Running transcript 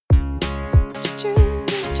Kia ora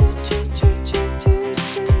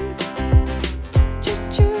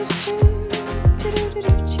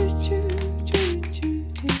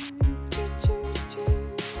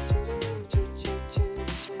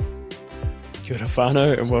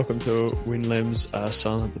whānau, and welcome to When Lambs Are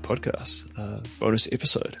Silent, the podcast, bonus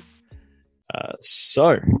episode.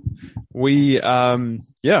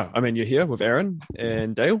 You're here with Aaron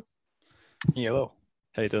and Dale. Hello.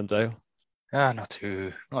 How you doing, Dale? Not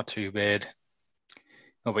too bad.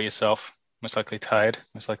 How about yourself? Most likely tired.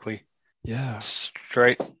 Most likely. Yeah.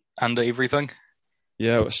 Straight under everything.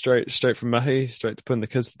 Yeah, it was straight from Mahi, straight to putting the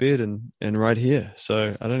kids to bed, and right here.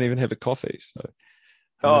 So I don't even have a coffee. So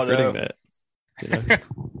I'm regretting that. You know,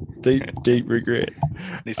 deep regret.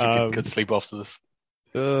 At least you can get sleep after this.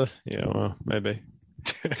 Yeah, well, maybe.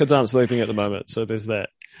 Kids aren't sleeping at the moment, so there's that.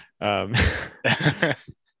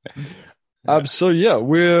 So yeah,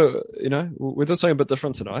 we're doing something a bit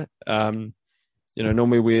different tonight.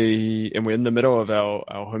 Normally we're in the middle of our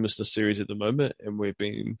homelessness series at the moment,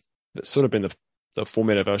 and that's sort of been the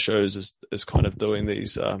format of our shows is kind of doing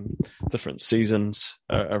these different seasons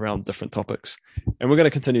around different topics, and we're going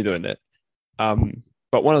to continue doing that.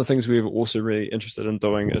 But one of the things we're also really interested in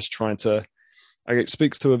doing is trying to,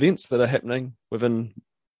 speaks to events that are happening within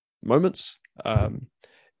moments,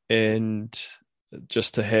 and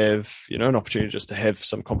just to have, an opportunity just to have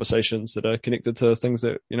some conversations that are connected to things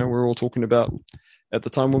that, we're all talking about at the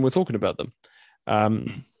time when we're talking about them.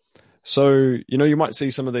 So, you might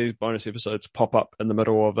see some of these bonus episodes pop up in the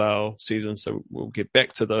middle of our season. So we'll get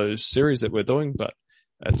back to those series that we're doing, but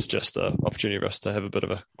it's just an opportunity for us to have a bit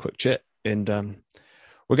of a quick chat. And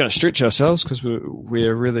we're going to stretch ourselves because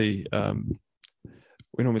we're really,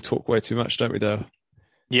 we normally talk way too much, don't we, Dale?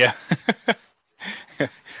 Yeah.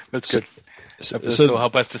 That's good. So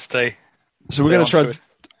help us to stay. So we're going to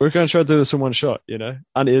try to do this in one shot,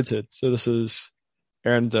 unedited. So this is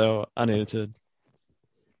Aaron and Dale, unedited.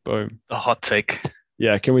 Boom. A hot take.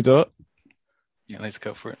 Yeah, can we do it? Yeah, let's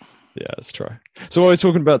go for it. Yeah, let's try. So what are we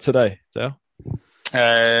talking about today, Dale?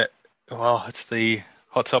 Well, it's the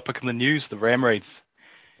hot topic in the news, the ram raids.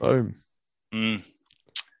 Boom. The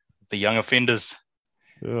young offenders.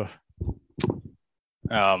 Ugh.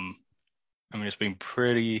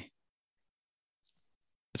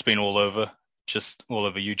 It's been all over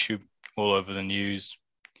YouTube, all over the news.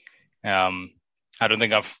 I don't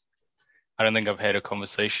think I've had a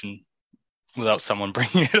conversation without someone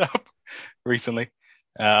bringing it up recently.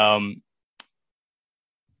 So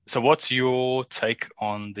what's your take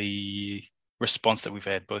on the response that we've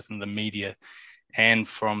had both in the media and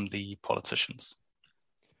from the politicians?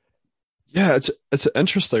 Yeah, it's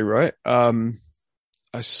interesting, right?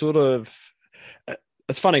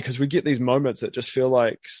 It's funny because we get these moments that just feel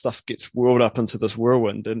like stuff gets whirled up into this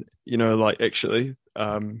whirlwind, and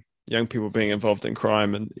young people being involved in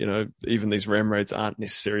crime, and even these ram raids aren't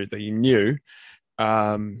necessarily new,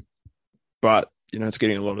 but it's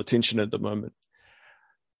getting a lot of attention at the moment.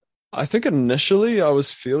 I think initially I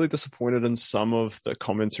was fairly disappointed in some of the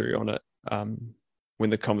commentary on it. When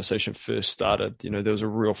the conversation first started, there was a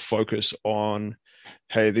real focus on,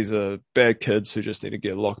 hey, these are bad kids who just need to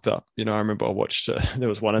get locked up. I remember I watched, there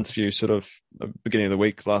was one interview sort of beginning of the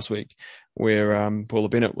week, last week, where Paula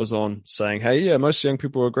Bennett was on saying, hey, yeah, most young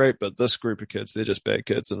people are great, but this group of kids, they're just bad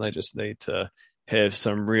kids and they just need to have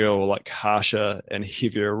some real harsher and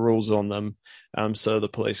heavier rules on them, so the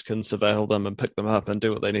police can surveil them and pick them up and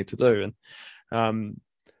do what they need to do. And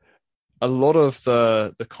a lot of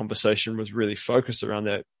the conversation was really focused around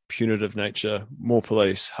that punitive nature, more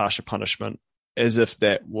police, harsher punishment, as if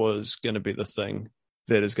that was going to be the thing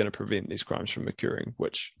that is going to prevent these crimes from occurring,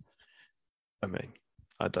 which,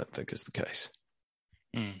 I don't think is the case.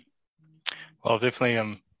 Well, I've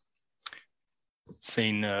definitely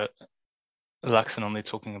seen Luxon on there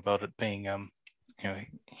talking about it being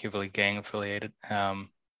heavily gang affiliated.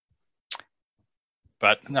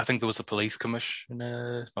 But I think there was a police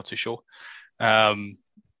commissioner, not too sure,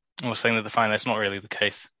 was saying that that's not really the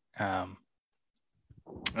case.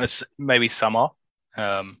 It's maybe some are,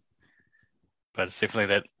 but it's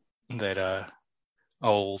definitely that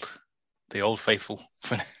the old faithful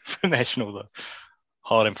for National, the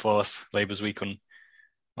hard and fast Labour's week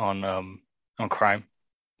on crime.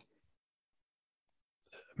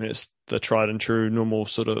 It's the tried and true normal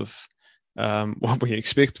sort of what we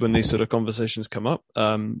expect when these sort of conversations come up.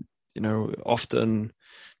 Often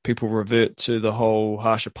people revert to the whole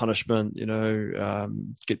harsher punishment,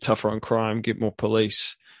 get tougher on crime, get more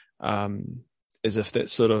police, as if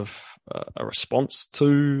that's sort of a response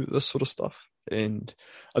to this sort of stuff. And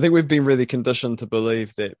I think we've been really conditioned to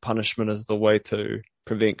believe that punishment is the way to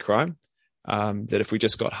prevent crime. that if we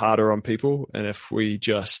just got harder on people and if we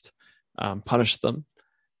just punished them,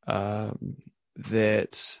 that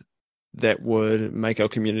would make our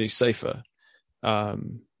community safer. I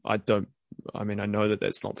know that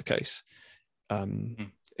that's not the case.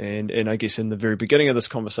 And I guess in the very beginning of this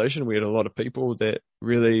conversation, we had a lot of people that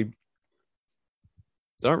really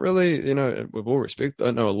don't really, with all respect,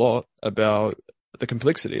 don't know a lot about the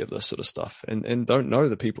complexity of this sort of stuff and don't know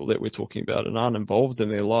the people that we're talking about and aren't involved in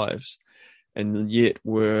their lives. And yet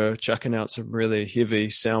we're chucking out some really heavy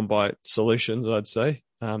soundbite solutions, I'd say,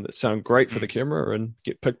 that sound great for the camera and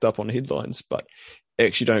get picked up on headlines, but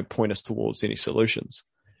actually don't point us towards any solutions,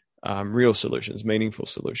 real solutions, meaningful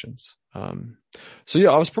solutions. So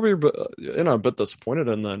yeah, I was probably a bit disappointed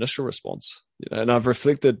in the initial response, and I've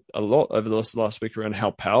reflected a lot over this last week around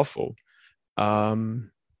how powerful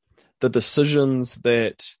the decisions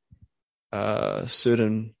that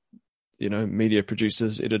certain media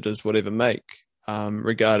producers, editors, whatever make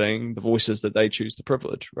regarding the voices that they choose to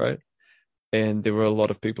privilege, right? And there were a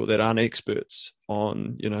lot of people that aren't experts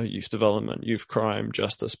on, youth development, youth crime,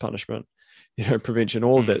 justice, punishment, prevention,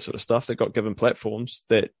 all of that sort of stuff that got given platforms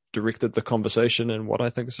that directed the conversation in what I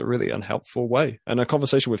think is a really unhelpful way. And a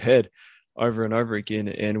conversation we've had over and over again,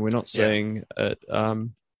 and we're not seeing it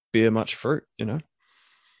bear much fruit, No,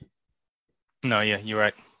 yeah, you're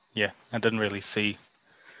right. Yeah, I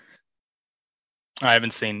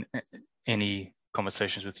haven't seen any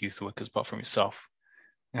conversations with youth workers apart from yourself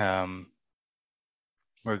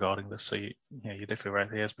regarding this. So you're definitely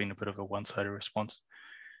right. There has been a bit of a one-sided response.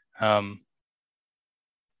 But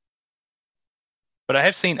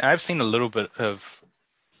I've seen a little bit of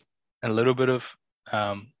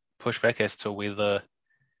pushback as to whether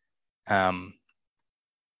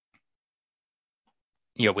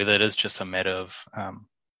whether it is just a matter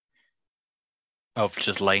of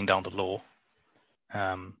just laying down the law,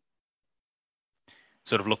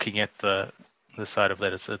 sort of looking at the side of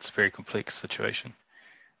that. It's a very complex situation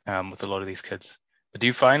with a lot of these kids. But do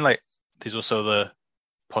you find like there's also the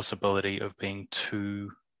possibility of being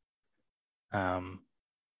too again,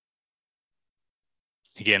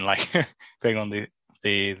 like going on the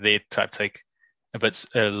type take, but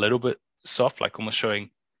a little bit soft, like almost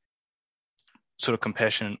showing sort of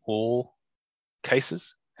compassion in all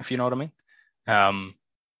cases, if you know what I mean?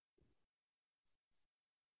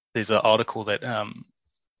 There's an article that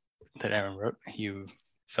Aaron wrote.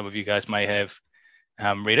 Some of you guys may have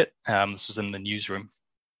read it. This was in the newsroom.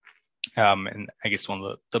 And I guess one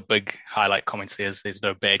of the big highlight comments there is there's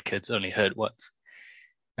no bad kids, only hurt ones.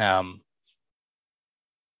 And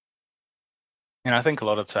I think a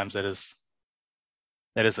lot of times that is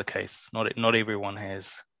the case. Not everyone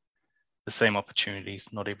has the same opportunities.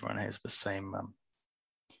 Not everyone has the same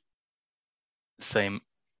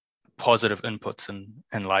positive inputs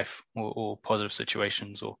in life or positive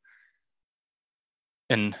situations or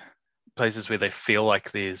in places where they feel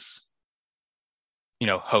like there's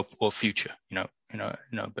hope or future,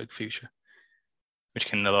 big future, which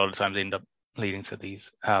can a lot of times end up leading to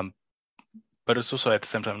these. But it's also at the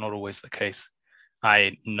same time not always the case.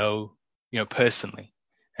 I know, personally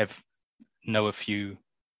know a few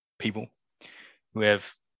people who have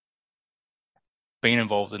been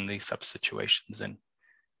involved in these types of situations, and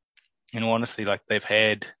honestly, like they've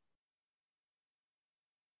had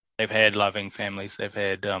loving families, they've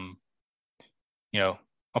had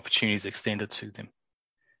opportunities extended to them,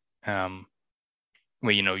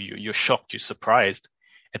 where you're shocked, you're surprised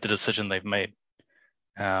at the decision they've made.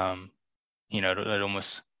 It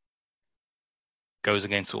almost goes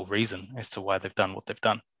against all reason as to why they've done what they've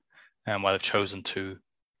done and why they've chosen to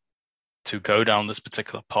go down this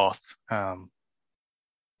particular path.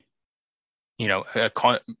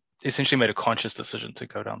 Essentially made a conscious decision to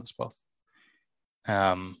go down this path.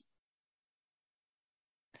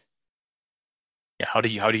 How do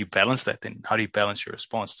you balance that then? How do you balance your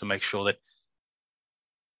response to make sure that,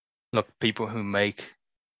 look, people who make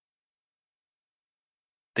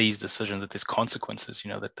these decisions, that there's consequences,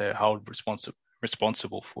 that they're held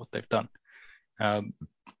responsible for what they've done. But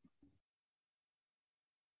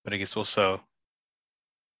I guess also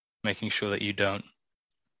making sure that you don't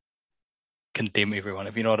condemn everyone,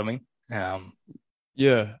 if you know what I mean.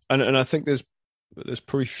 Yeah, and I think there's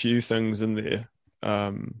probably few things in there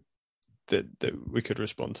that we could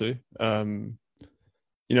respond to.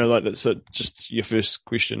 Like that. So just your first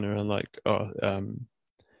question around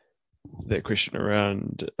that question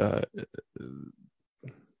around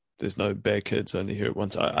there's no bad kids, only hurt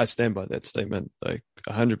ones. I stand by that statement like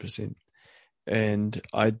 100%. And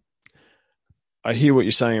I hear what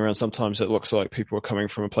you're saying around sometimes it looks like people are coming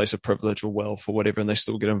from a place of privilege or wealth or whatever, and they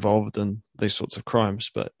still get involved in these sorts of crimes.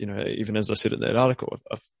 But, even as I said in that article,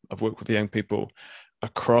 I've worked with young people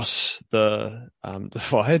across the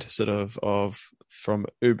divide, sort of from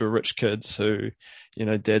uber rich kids who,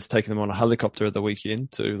 dad's taking them on a helicopter at the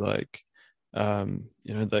weekend to like,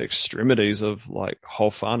 the extremities of like whole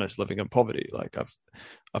whānau living in poverty. Like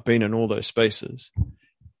I've been in all those spaces,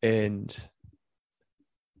 and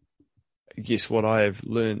I guess what I've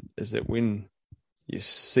learned is that when you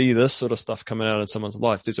see this sort of stuff coming out in someone's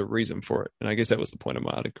life, there's a reason for it. And I guess that was the point of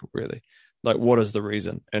my article, really. Like, what is the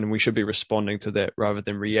reason? And we should be responding to that rather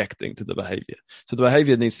than reacting to the behavior. So the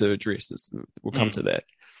behavior needs to address this. We'll come to that.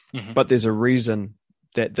 Mm-hmm. But there's a reason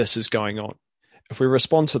that this is going on. If we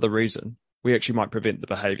respond to the reason, we actually might prevent the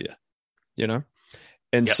behavior,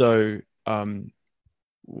 And Yep. so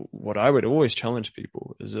what I would always challenge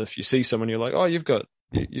people is if you see someone, you're like, oh, you've got,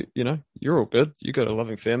 you're all good. You got a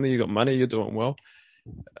loving family, you got money, you're doing well.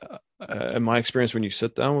 In my experience, when you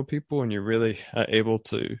sit down with people and you really are able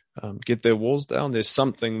to get their walls down, there's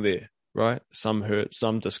something there, right? Some hurt,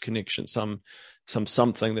 some disconnection,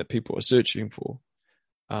 something that people are searching for,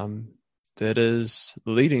 that is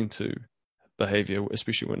leading to behavior,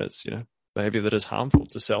 especially when it's, behavior that is harmful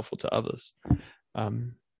to self or to others.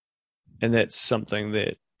 And that's something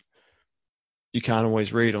that you can't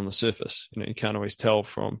always read on the surface. You can't always tell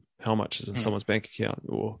from how much is in someone's bank account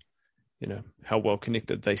or, how well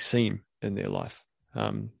connected they seem in their life.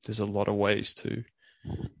 There's a lot of ways to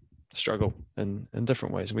struggle in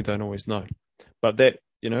different ways, and we don't always know. But that,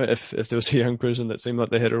 if there was a young person that seemed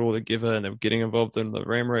like they had it all together and they were getting involved in the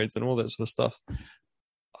ram raids and all that sort of stuff,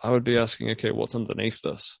 I would be asking, okay, what's underneath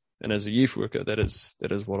this? And as a youth worker, that is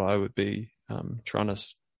what I would be trying to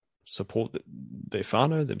support their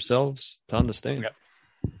whānau, themselves, to understand.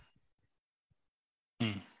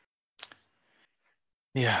 Yep.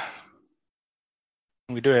 Yeah.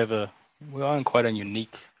 We are in quite a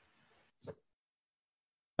unique,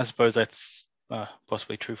 I suppose that's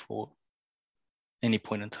possibly true for any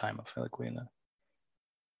point in time. I feel like we're in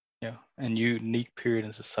a unique period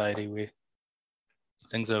in society where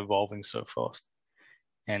things are evolving so fast.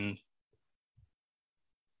 And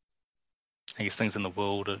I guess things in the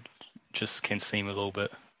world just can seem a little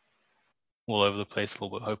bit all over the place, a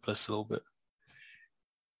little bit hopeless, a little bit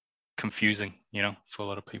confusing, for a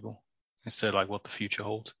lot of people, instead of like what the future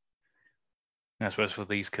holds. And I suppose for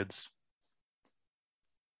these kids,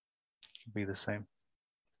 it'll be the same.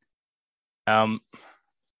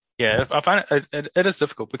 Yeah, I find it is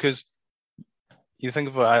difficult because you think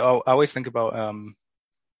of I always think about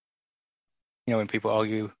when people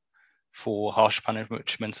argue for harsh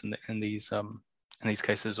punishments in these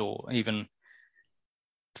cases, or even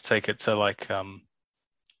to take it to like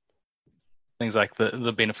things like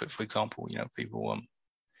the benefit, for example. People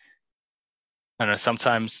I don't know,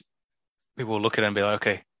 sometimes people will look at it and be like,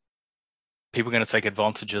 okay, people are going to take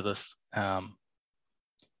advantage of this.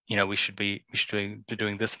 We should be doing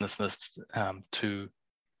this and this and this to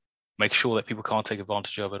make sure that people can't take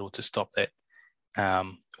advantage of it, or to stop that,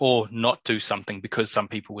 or not do something because some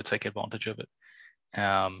people would take advantage of it.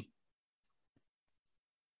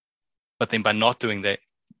 But then by not doing that,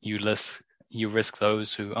 you risk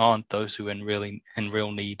those who aren't, those who are in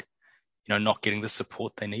real need, not getting the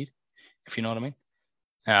support they need, if you know what I mean.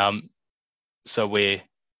 So where,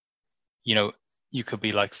 you could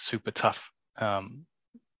be like super tough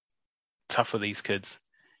with these kids.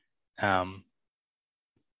 You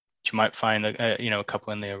might find a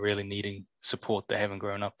couple in there really needing support. They haven't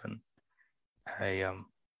grown up in the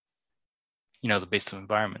best of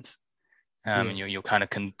environments. And you're kind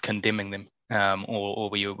of condemning them,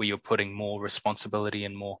 or where you're putting more responsibility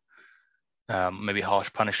and more maybe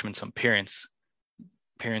harsh punishments on parents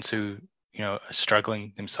who are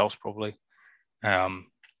struggling themselves probably. You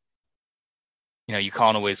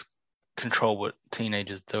can't always control what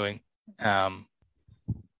teenagers are doing, and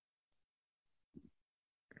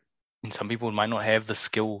some people might not have the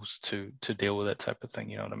skills to deal with that type of thing.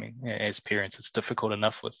 You know what I mean? As parents, it's difficult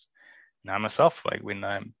enough with myself. Like when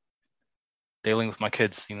I'm dealing with my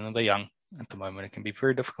kids, even though they're young at the moment, it can be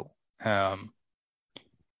very difficult. And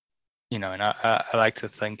I like to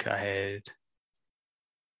think I had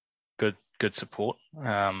good support.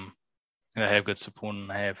 And I have good support, and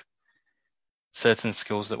I have certain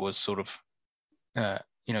skills that was sort of,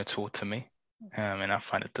 taught to me. And I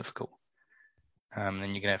find it difficult.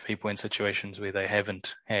 Then you can have people in situations where they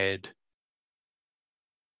haven't had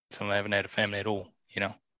a family at all,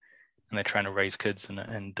 and they're trying to raise kids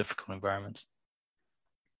in difficult environments.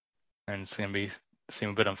 And it's going to seem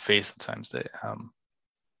a bit unfair sometimes that I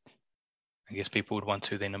guess people would want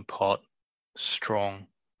to then impart strong,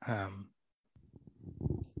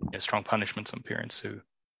 strong punishments on parents who,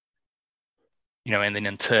 and then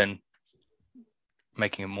in turn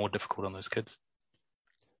making it more difficult on those kids.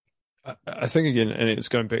 I think again, and it's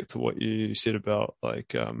going back to what you said about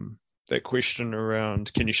like that question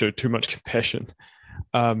around, can you show too much compassion?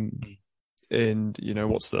 And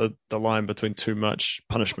what's the line between too much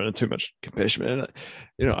punishment and too much compassion? And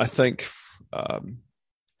I think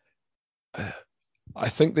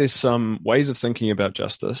there's some ways of thinking about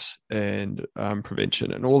justice and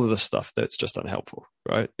prevention and all of this stuff that's just unhelpful,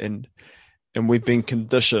 right? And we've been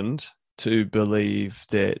conditioned to believe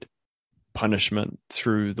that punishment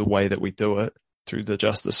through the way that we do it, through the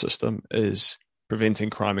justice system, is preventing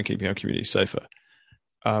crime and keeping our community safer.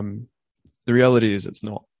 The reality is it's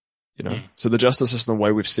not, So the justice system, the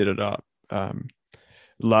way we've set it up,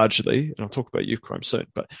 largely, and I'll talk about youth crime soon,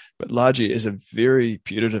 but largely is a very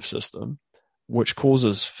punitive system, which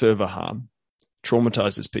causes further harm,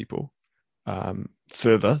 traumatizes people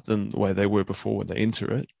further than the way they were before when they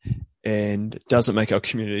enter it, and doesn't make our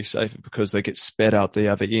community safer because they get spat out the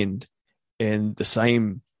other end. And the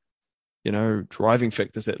same, driving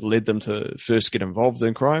factors that led them to first get involved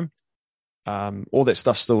in crime, all that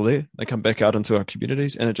stuff's still there. They come back out into our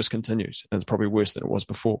communities and it just continues. And it's probably worse than it was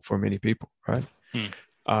before for many people, right?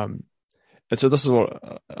 And so this is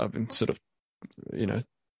what I've been sort of,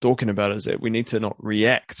 talking about, is that we need to not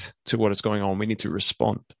react to what is going on. We need to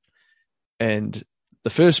respond. And the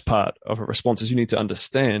first part of a response is you need to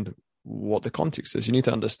understand what the context is. You need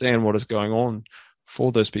to understand what is going on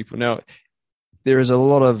for those people. Now, there is a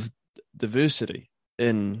lot of diversity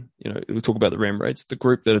in, we talk about the ram raids, the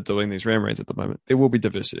group that are doing these ram raids at the moment. There will be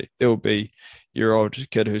diversity. There will be your old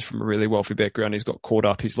kid who's from a really wealthy background. He's got caught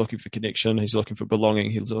up. He's looking for connection. He's looking for belonging.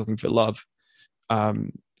 He's looking for love.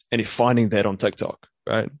 And he's finding that on TikTok,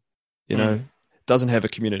 right? Doesn't have a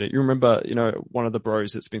community. You remember, one of the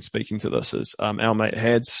bros that's been speaking to this is our mate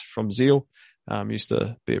Hads from Zeal. Used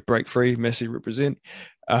to be a Break Free, Massey represent.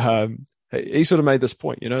 He sort of made this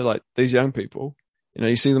point, like these young people,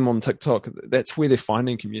 you see them on TikTok, that's where they're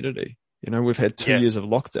finding community. We've had 2 years of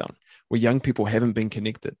lockdown where young people haven't been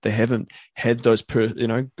connected. They haven't had those,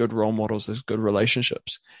 good role models, those good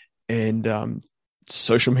relationships. And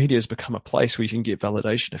social media has become a place where you can get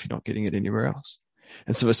validation if you're not getting it anywhere else.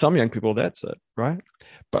 And so for some young people, that's it, right?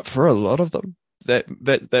 But for a lot of them,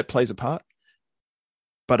 that plays a part.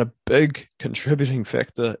 But a big contributing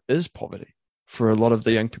factor is poverty for a lot of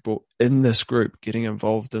the young people in this group getting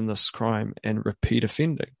involved in this crime and repeat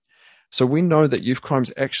offending. So we know that youth crimes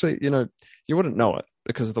actually, you wouldn't know it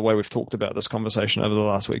because of the way we've talked about this conversation over the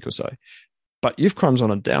last week or so. But youth crimes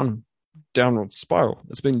on a downward spiral.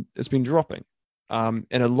 It's been dropping. And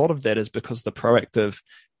a lot of that is because the proactive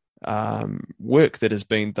work that has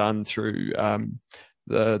been done through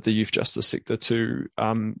the youth justice sector to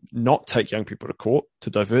not take young people to court, to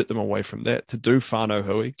divert them away from that, to do whānau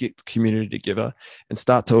hui, get the community together and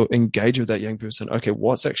start to engage with that young person. Okay,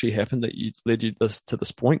 what's actually happened that led you to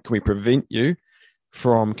this point? Can we prevent you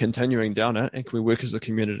from continuing down it? And can we work as a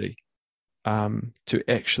community to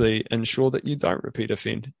actually ensure that you don't repeat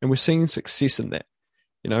offend? And we're seeing success in that.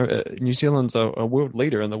 New Zealand's a world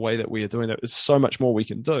leader in the way that we are doing that. There's so much more we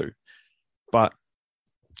can do, but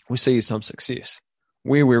we see some success.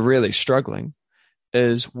 Where we're really struggling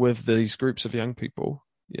is with these groups of young people,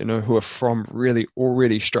 who are from really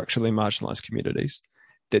already structurally marginalized communities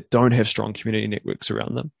that don't have strong community networks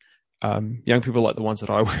around them. Young people like the ones that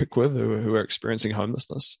I work with who are experiencing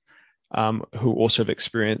homelessness, who also have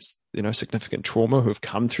experienced, significant trauma, who have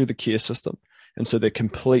come through the care system. And so their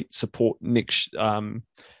complete support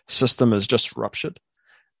system is just ruptured,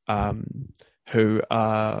 who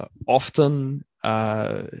are often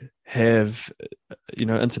have,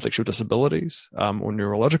 intellectual disabilities or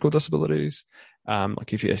neurological disabilities, like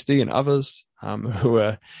FASD and others, who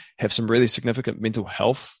have some really significant mental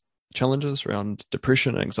health challenges around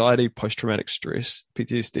depression, anxiety, post-traumatic stress,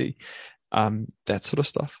 PTSD, that sort of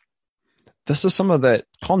stuff. This is some of that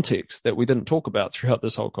context that we didn't talk about throughout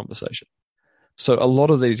this whole conversation. So a lot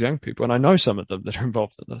of these young people, and I know some of them that are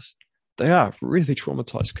involved in this, they are really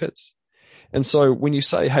traumatized kids. And so when you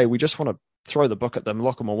say, hey, we just want to throw the book at them,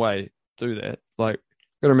 lock them away, do that, like,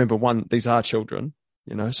 you got to remember, one, these are children,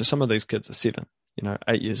 so some of these kids are 7,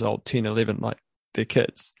 8 years old, 10, 11, like they're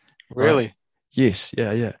kids. Really? Right? Yes.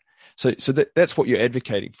 Yeah. So that's what you're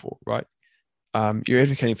advocating for, right? You're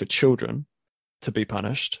advocating for children to be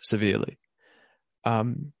punished severely.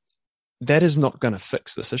 That is not going to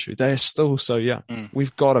fix this issue. They are still so young.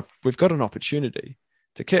 We've got an opportunity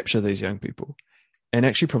to capture these young people and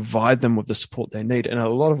actually provide them with the support they need. And a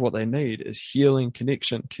lot of what they need is healing,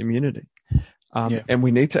 connection, community. And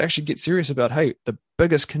we need to actually get serious about, hey, the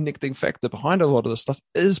biggest connecting factor behind a lot of this stuff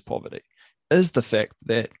is poverty, is the fact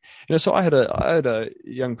that, so I had a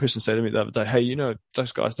young person say to me the other day, hey,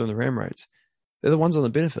 those guys doing the ram raids, they're the ones on the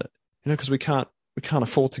benefit, because we can't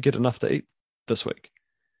afford to get enough to eat this week,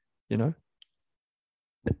 The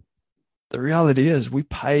reality is we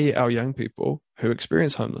pay our young people who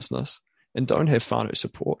experience homelessness and don't have whānau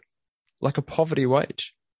support like a poverty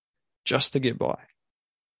wage just to get by.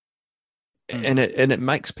 And it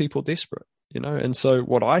makes people desperate, And so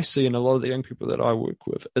what I see in a lot of the young people that I work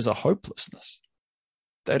with is a hopelessness.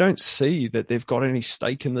 They don't see that they've got any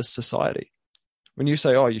stake in this society. When you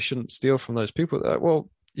say, oh, you shouldn't steal from those people, they're like, well,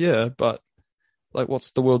 yeah, but like,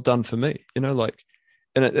 what's the world done for me? And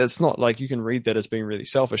it's not like you can read that as being really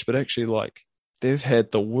selfish, but actually, like, they've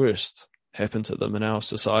had the worst happen to them in our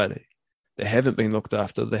society. They haven't been looked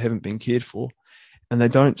after, they haven't been cared for, and they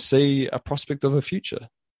don't see a prospect of a future.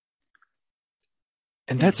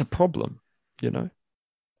 And that's a problem, And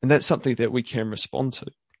that's something that we can respond to.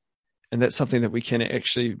 And that's something that we can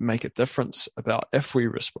actually make a difference about if we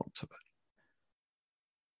respond to it.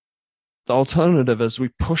 The alternative is we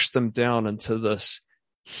push them down into this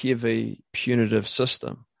heavy, punitive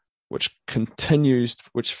system, which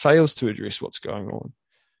fails to address what's going on,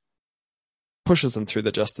 pushes them through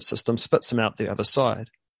the justice system, spits them out the other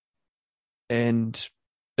side, and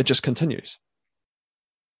it just continues.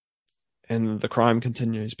 And the crime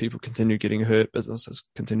continues, people continue getting hurt, businesses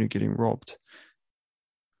continue getting robbed.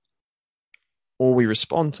 Or we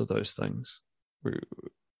respond to those things,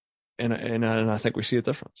 and I think we see a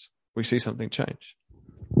difference. We see something change.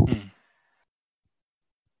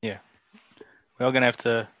 Yeah. We're all going to have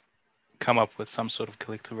to come up with some sort of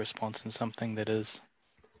collective response and something that is,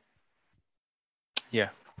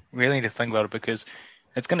 really need to think about it, because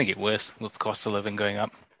it's going to get worse with the cost of living going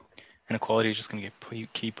up. Inequality is just going to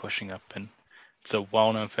keep pushing up. And it's a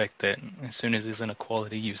well-known fact that as soon as there's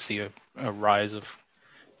inequality, you see a rise of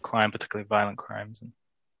crime, particularly violent crimes. And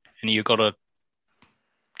you've got a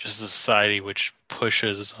society which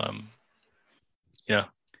pushes,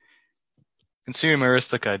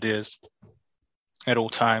 consumeristic ideas at all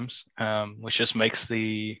times, which just makes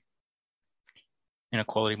the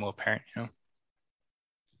inequality more apparent.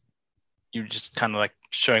 You're just kind of like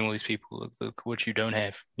showing all these people, look what you don't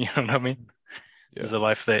have. You know what I mean? Yeah. This is a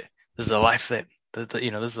life that this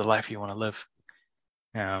is the life you want to live.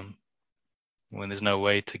 When there's no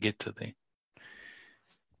way to get to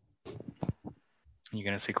you're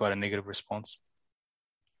going to see quite a negative response.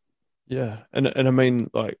 Yeah, and I mean,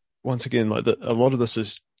 like, once again, like, a lot of this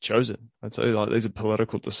is chosen. I'd say, like, these are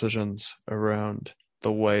political decisions around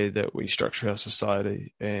the way that we structure our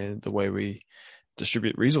society and the way we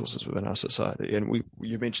distribute resources within our society. And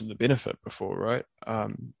you mentioned the benefit before, right? I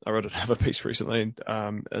wrote another piece recently, in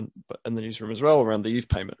the newsroom as well, around the youth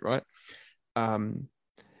payment, right? And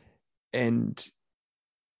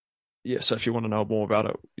yeah, so if you want to know more about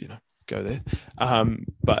it, go there.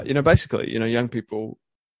 But basically, young people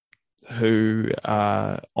who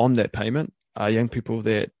are on that payment are young people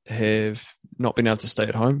that have not been able to stay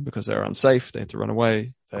at home because they were unsafe. They had to run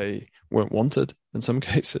away. They weren't wanted in some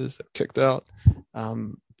cases. They were kicked out.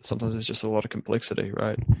 Sometimes there's just a lot of complexity,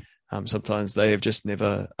 right? Sometimes they have just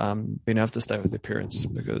never been able to stay with their parents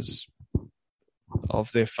because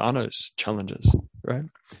of their whānau's challenges, right?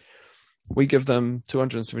 We give them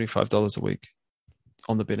 $275 a week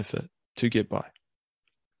on the benefit to get by.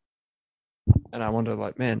 And I wonder,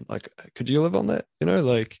 like, man, like, could you live on that?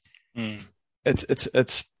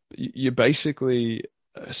 It's you basically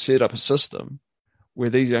set up a system where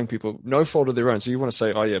these young people, no fault of their own. So you want to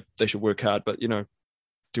say, oh yeah, they should work hard, but do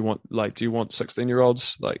you want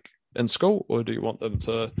 16-year-olds like in school, or do you want them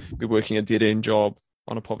to be working a dead-end job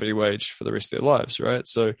on a poverty wage for the rest of their lives, right?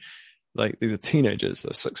 So, like, these are teenagers,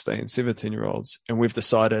 they're 16, 17-year-olds, and we've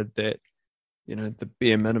decided that the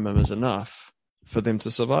bare minimum is enough for them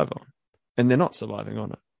to survive on, and they're not surviving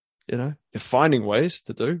on it. They're finding ways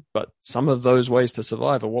to do, but some of those ways to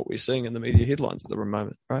survive are what we're seeing in the media headlines at the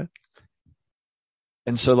moment, right?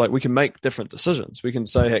 And so, like, we can make different decisions. We can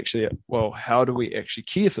say, actually, well, how do we actually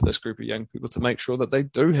care for this group of young people to make sure that they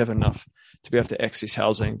do have enough to be able to access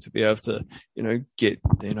housing, to be able to, get,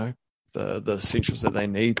 the essentials that they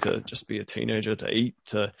need to just be a teenager, to eat,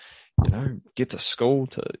 to, get to school,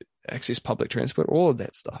 to access public transport, all of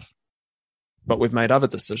that stuff. But we've made other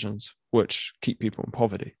decisions which keep people in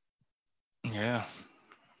poverty. Yeah.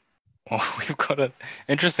 Well, we've got an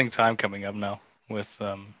interesting time coming up now with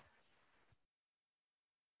a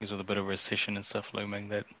bit of recession and stuff looming,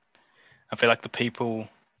 that I feel like the people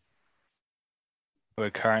who are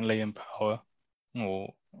currently in power,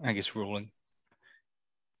 or I guess ruling,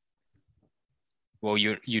 well,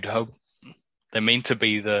 you'd hope they're meant to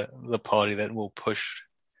be the party that will push,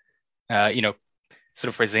 sort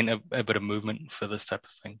of present a bit of movement for this type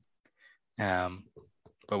of thing.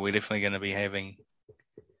 But we're definitely going to be having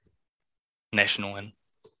National in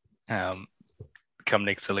come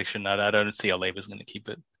next election. I don't see how Labour's going to keep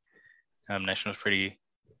it. National's pretty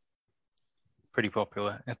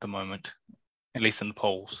popular at the moment, at least in the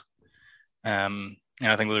polls. And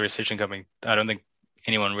I think with the recession coming, I don't think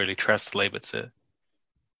anyone really trusts Labour to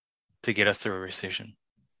get us through a recession.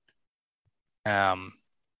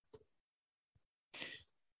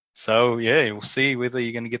 So yeah, we'll see whether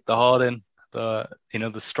you're going to get the hard in, the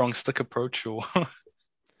strong stick approach, or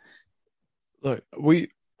look, we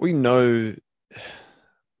know,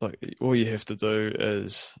 like, all you have to do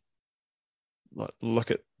is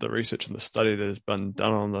look at the research and the study that has been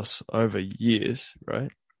done on this over years,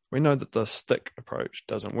 right? We know that the stick approach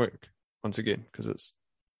doesn't work, once again, because it's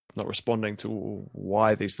not responding to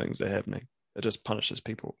why these things are happening. It just punishes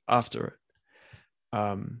people after it.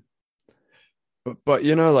 But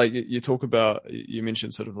like you talk about, you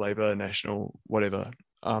mentioned sort of Labour, National, whatever.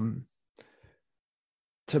 To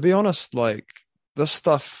be honest, like, this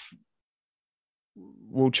stuff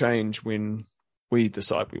will change when we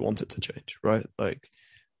decide we want it to change, right? Like,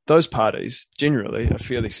 those parties generally are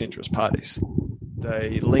fairly centrist parties.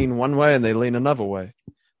 They lean one way and they lean another way.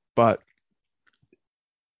 But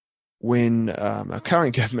when our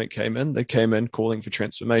current government came in, they came in calling for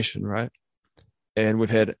transformation, right? And we've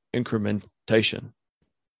had incrementation.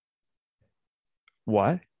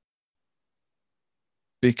 Why?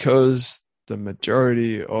 Because the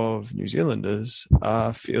majority of New Zealanders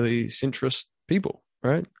are fairly centrist people,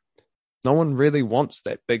 right? No one really wants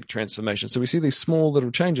that big transformation. So we see these small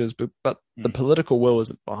little changes, but the political will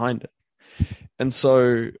isn't behind it. And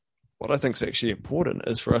so what I think is actually important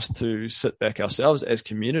is for us to sit back ourselves as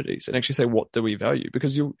communities and actually say, what do we value?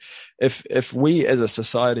 Because if we as a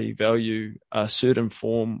society value a certain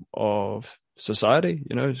form of society,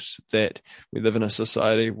 that we live in a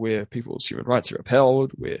society where people's human rights are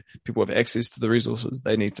upheld, where people have access to the resources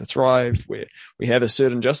they need to thrive, where we have a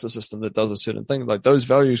certain justice system that does a certain thing, like, those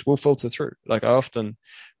values will filter through. Like, I often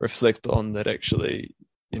reflect on that. Actually,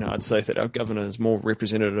 I'd say that our government is more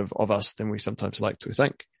representative of us than we sometimes like to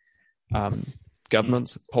think.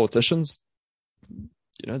 Governments, politicians,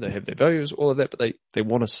 they have their values, all of that, but they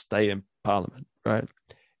want to stay in parliament, right?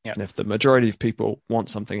 Yeah. And if the majority of people want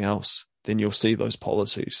something else, then you'll see those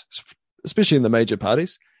policies, especially in the major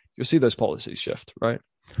parties, you'll see those policies shift, right?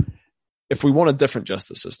 If we want a different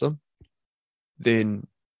justice system, then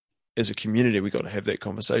as a community, we've got to have that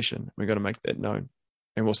conversation. We've got to make that known,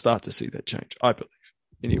 and we'll start to see that change, I believe,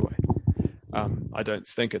 anyway. I don't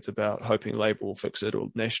think it's about hoping Labour will fix it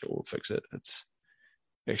or National will fix it. It's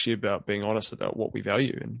actually about being honest about what we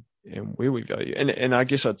value and where we value. And I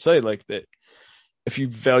guess I'd say, like, that if you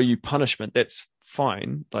value punishment, that's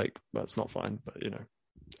fine. Like, well, it's not fine, but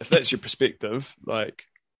if that's your perspective, like,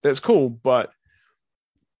 that's cool, but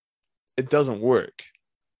it doesn't work.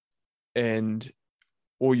 And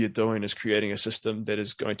all you're doing is creating a system that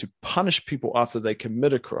is going to punish people after they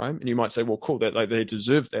commit a crime. And you might say, well, cool, that, like, they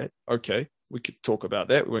deserve that. Okay, we could talk about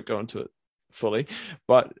that. We won't go into it fully,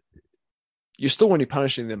 but you're still only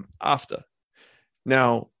punishing them after.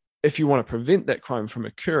 Now, if you want to prevent that crime from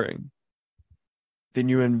occurring, then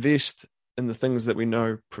you invest in the things that we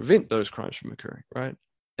know prevent those crimes from occurring, right?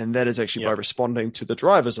 And that is actually by responding to the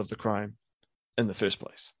drivers of the crime in the first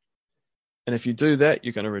place. And if you do that,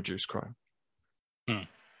 you're going to reduce crime.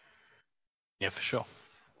 Yeah, for sure.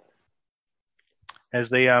 Has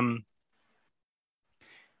there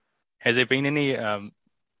been any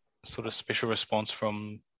sort of special response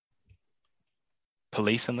from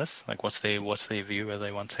police in this? Like, what's their view? Are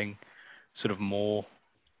they wanting sort of more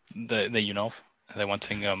that you know of? Are they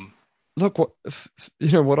wanting Look,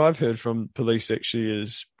 what I've heard from police actually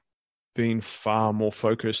is being far more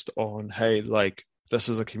focused on, hey, like, this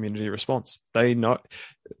is a community response. They know,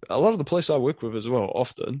 a lot of the police I work with as well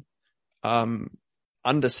often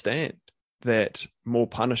understand that more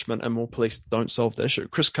punishment and more police don't solve the issue.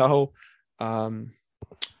 Chris Cahill,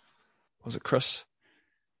 was it Chris?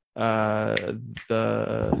 The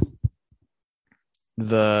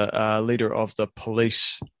leader of the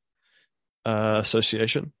police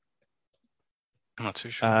association. I'm not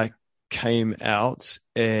too sure. Came out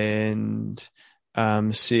and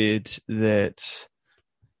said that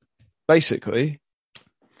basically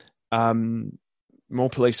more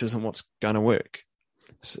police isn't what's going to work.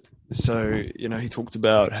 So, he talked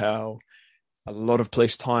about how a lot of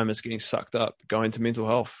police time is getting sucked up going to mental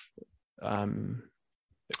health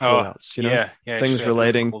call-outs, things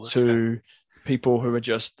relating to people who are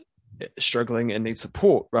just struggling and need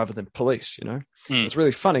support rather than police, you know. It's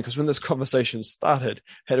really funny because when this conversation started,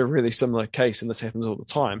 had a really similar case, and this happens all the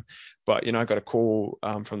time. But, you know, I got a call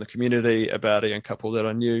from the community about a young couple that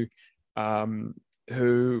I knew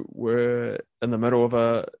who were in the middle of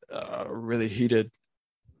a really heated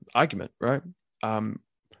argument, right?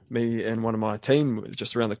 Me and one of my team were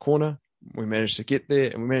just around the corner. We managed to get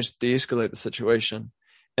there and we managed to de-escalate the situation.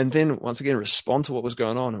 And then once again, respond to what was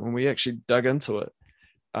going on. And when we actually dug into it,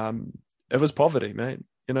 it was poverty, man.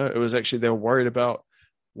 You know, it was actually, they were worried about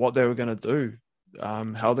what they were going to do,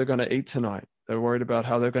 how they're going to eat tonight. They were worried about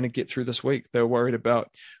how they're going to get through this week. They were worried about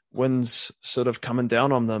winds sort of coming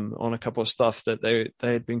down on them on a couple of stuff that they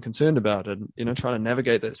had been concerned about, and, you know, trying to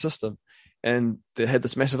navigate that system. And they had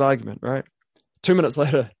this massive argument, right? 2 minutes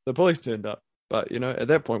later, the police turned up. But, you know, at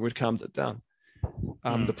that point, we'd calmed it down.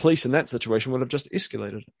 The police in that situation would have just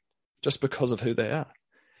escalated it just because of who they are.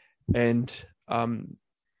 And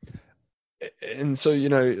so, you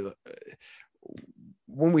know,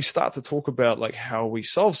 when we start to talk about like how we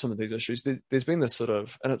solve some of these issues, there's been this sort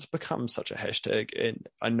of, and it's become such a hashtag, and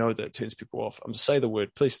I know that it turns people off. I'm say the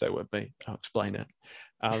word, please stay with me, and I'll explain it.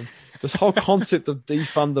 This whole concept of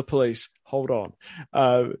defund the police, hold on.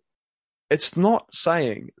 It's not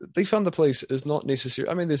saying defund the police is not necessary.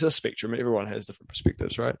 I mean, there's a spectrum. Everyone has different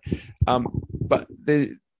perspectives, right? But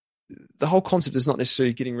the whole concept is not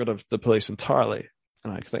necessarily getting rid of the police entirely.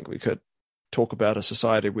 And I think we could talk about a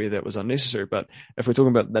society where that was unnecessary. But if we're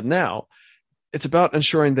talking about that now, it's about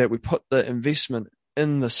ensuring that we put the investment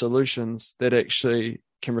in the solutions that actually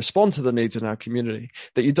can respond to the needs in our community,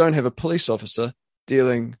 that you don't have a police officer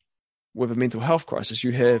dealing with a mental health crisis.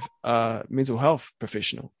 You have a mental health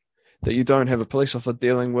professional. That you don't have a police officer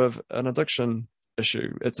dealing with an addiction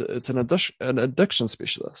issue. It's an addiction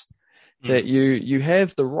specialist. That you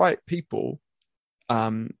have the right people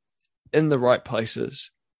in the right places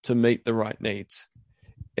to meet the right needs.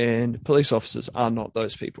 And police officers are not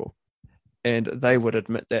those people. And they would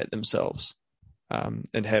admit that themselves,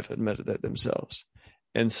 and have admitted that themselves.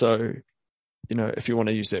 And so, you know, if you want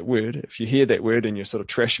to use that word, if you hear that word and you're sort of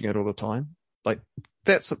trashing it all the time, like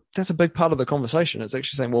that's a big part of the conversation. It's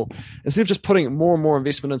actually saying, well, instead of just putting more and more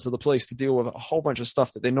investment into the police to deal with a whole bunch of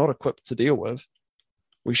stuff that they're not equipped to deal with,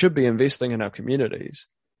 we should be investing in our communities,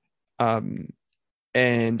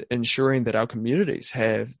 and ensuring that our communities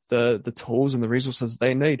have the tools and the resources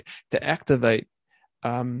they need to activate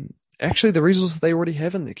actually the resources they already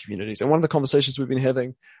have in their communities. And one of the conversations we've been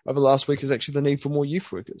having over the last week is actually the need for more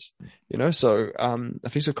youth workers. You know, so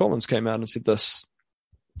Afiso Collins came out and said this.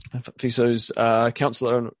 Afiso's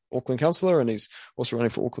councillor, Auckland councillor, and he's also running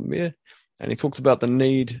for Auckland mayor. And he talked about the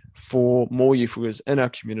need for more youth workers in our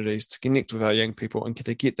communities to connect with our young people and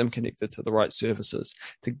to get them connected to the right services,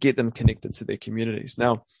 to get them connected to their communities.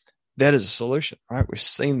 Now, that is a solution, right? We've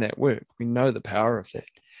seen that work. We know the power of that.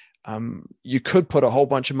 You could put a whole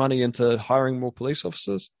bunch of money into hiring more police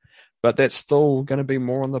officers, but that's still going to be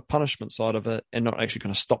more on the punishment side of it and not actually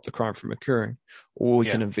going to stop the crime from occurring. Or we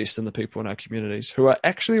can invest in the people in our communities who are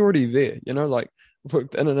actually already there. You know, like I've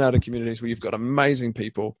worked in and out of communities where you've got amazing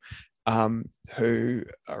people who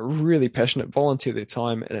are really passionate, volunteer their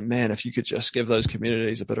time. And man, if you could just give those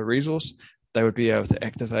communities a bit of resource, they would be able to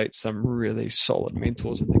activate some really solid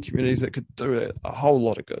mentors in the communities that could do a whole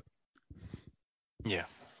lot of good. Yeah.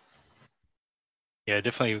 Yeah,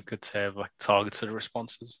 definitely good to have like targeted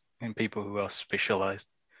responses and people who are specialized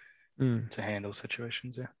to handle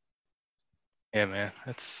situations. Yeah, man,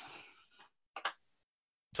 it's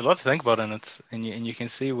a lot to think about, and you can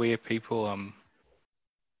see where people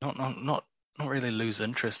not really lose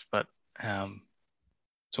interest, but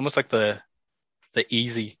it's almost like the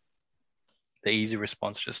easy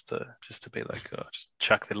response just to be like, oh,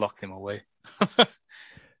 just lock them away.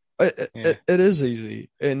 It is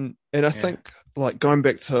easy, and I think like going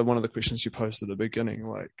back to one of the questions you posed at the beginning,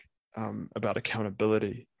 like about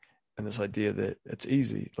accountability and this idea that it's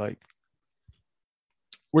easy. Like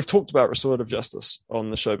we've talked about restorative justice on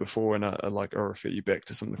the show before, and I'll refer you back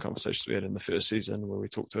to some of the conversations we had in the first season where we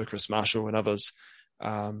talked to Chris Marshall and others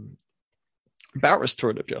about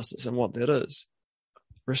restorative justice and what that is.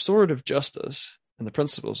 Restorative justice and the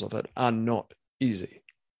principles of it are not easy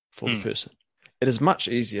for the person. It is much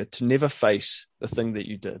easier to never face the thing that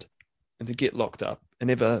you did and to get locked up and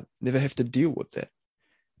never have to deal with that.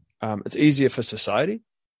 It's easier for society.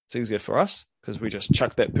 It's easier for us because we just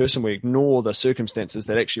chuck that person. We ignore the circumstances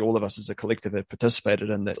that actually all of us as a collective have participated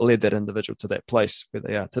in that led that individual to that place where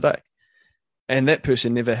they are today. And that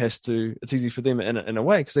person never has to, it's easy for them in a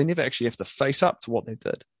way because they never actually have to face up to what they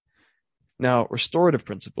did. Now, restorative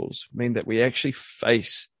principles mean that we actually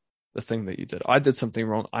face the thing that you did. I did something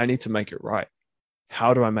wrong. I need to make it right.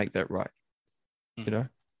 how do I make that right? Mm. You know,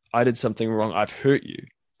 I did something wrong. I've hurt you.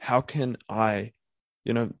 How can I,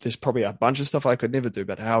 there's probably a bunch of stuff I could never do,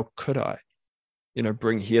 but how could I,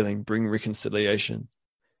 bring healing, bring reconciliation?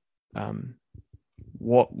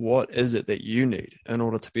 What is it that you need in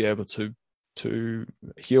order to be able to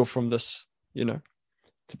heal from this,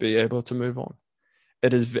 to be able to move on?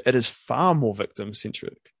 It is far more victim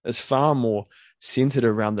centric. It's far more centered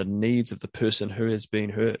around the needs of the person who has been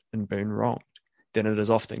hurt and been wronged than it is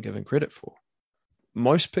often given credit for.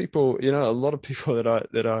 Most people, a lot of people that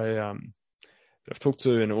I've talked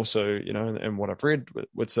to, and also, and what I've read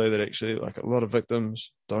would say that actually, like, a lot of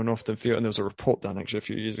victims don't often feel, and there was a report done actually a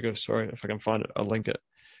few years ago. Sorry, if I can find it, I'll link it.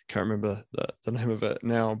 Can't remember the name of it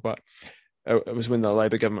now, but it was when the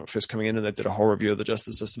Labor government first coming in, and they did a whole review of the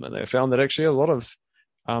justice system, and they found that actually a lot of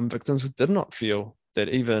victims did not feel that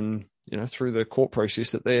even, through the court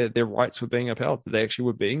process, that their rights were being upheld, that they actually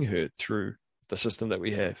were being heard through the system that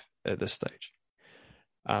we have at this stage.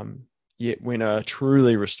 Yet when a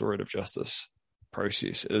truly restorative justice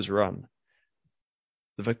process is run,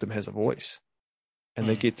 the victim has a voice, and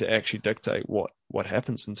they get to actually dictate what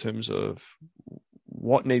happens in terms of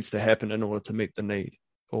what needs to happen in order to meet the need,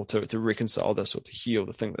 or to reconcile this, or to heal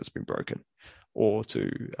the thing that's been broken, or to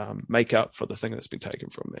make up for the thing that's been taken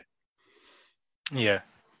from me. Yeah,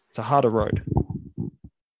 it's a harder road,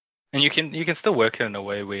 and you can still work it in a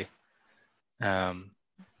way where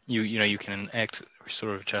you can enact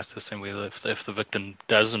restorative justice, and where if the victim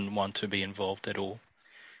doesn't want to be involved at all,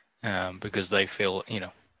 because they feel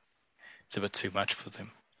it's a bit too much for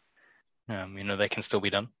them, they can still be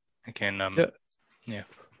done. They can yeah.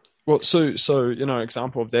 Well, so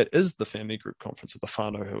example of that is the family group conference of the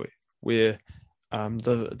whānau hui, where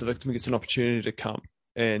the victim gets an opportunity to come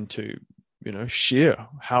and to share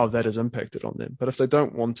how that has impacted on them. But if they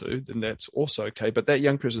don't want to, then that's also okay. But that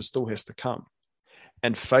young person still has to come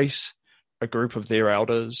and face a group of their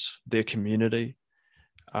elders, their community,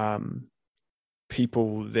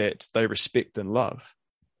 people that they respect and love,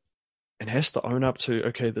 and has to own up to,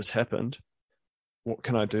 okay, this happened. What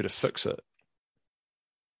can I do to fix it?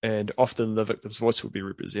 And often the victim's voice will be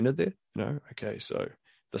represented there. Okay, so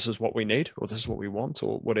this is what we need, or this is what we want,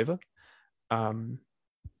 or whatever.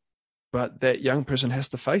 But that young person has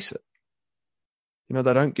to face it. They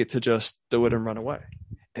don't get to just do it and run away.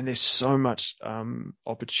 And there's so much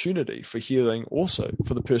opportunity for healing also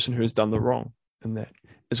for the person who has done the wrong in that,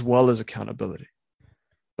 as well as accountability.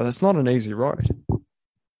 But it's not an easy road.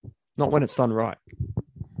 Not when it's done right.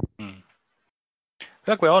 I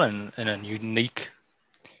feel like we're all in a unique,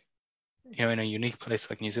 in a unique place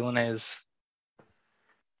like New Zealand is.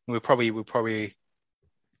 We'll probably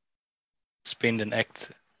spend and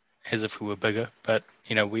act as if we were bigger, but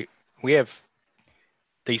we have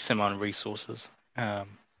decent amount of resources.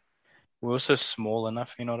 We're also small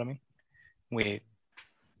enough, you know what I mean? Where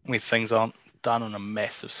things aren't done on a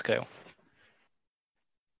massive scale.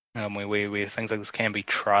 Where things like this can be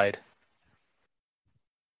tried.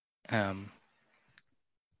 And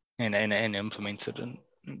implemented in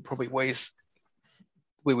probably ways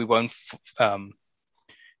where we won't sort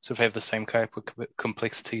of have the same kind of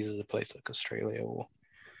complexities as a place like Australia or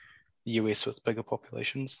the US with bigger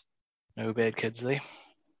populations. No bad kids there.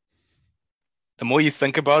 The more you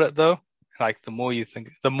think about it, though, the more I think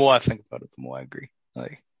about it, the more I agree.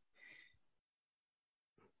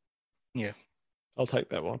 Yeah, I'll take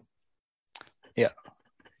that one. Yeah,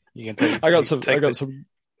 you can. I got some.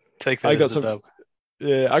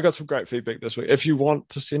 Yeah, I got some great feedback this week. If you want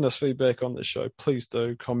to send us feedback on the show, please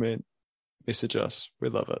do comment, message us. We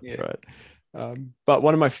love it. Yeah. Right. But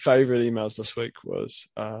one of my favorite emails this week was,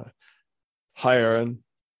 "Hi, Aaron.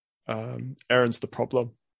 Aaron's the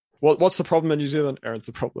problem. What's the problem in New Zealand? Aaron's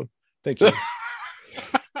the problem. Thank you."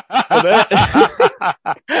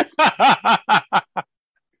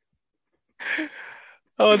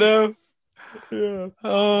 Oh no.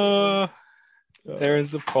 Yeah.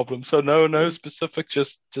 Aaron's the problem. So no specific,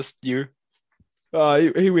 just you.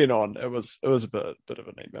 He went on. It was a bit of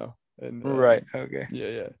an email. And, right. Okay.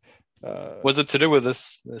 Yeah. Was it to do with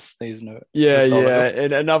these notes? Yeah.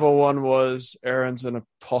 And another one was Aaron's an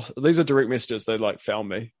apostle. These are direct messages. They found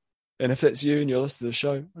me. And if that's you and you're listening to the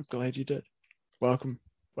show, I'm glad you did. Welcome.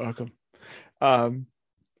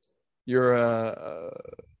 You're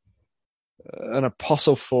an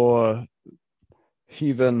apostle for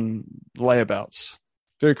heathen layabouts.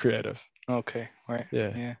 Very creative. Okay. Right.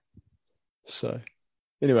 Yeah. So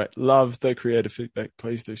anyway, love the creative feedback.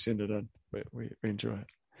 Please do send it in. We enjoy it.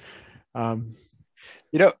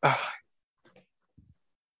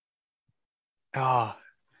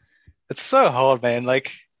 It's so hard, man.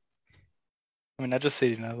 I mean, I just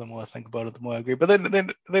said, the more I think about it, the more I agree. But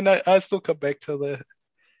then I still come back to the,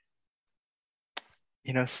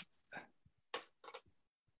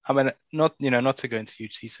 I mean, not to go into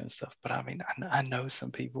huge detail and stuff, but I mean, I know some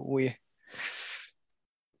people where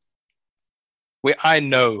I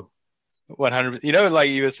know 100, like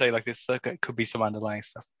you would say, like this could be some underlying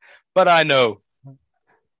stuff, but I know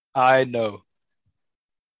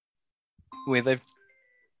where they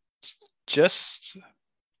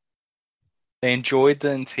enjoyed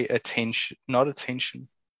the attention, not attention.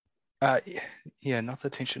 Not the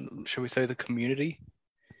attention. Should we say the community?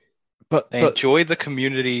 But they enjoyed the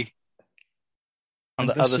community on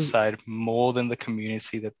the other side more than the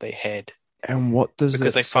community that they had. And what does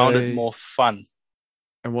because they found it more fun.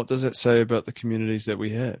 And what does it say about the communities that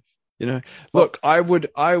we have? Look, I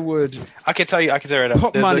would. I can tell you right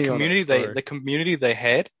up. The community they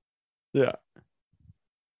had. Yeah.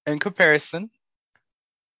 In comparison,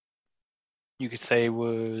 you could say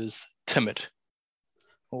was timid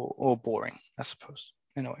or boring, I suppose,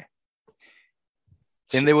 in a way.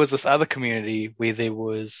 Then there was this other community where there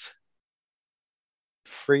was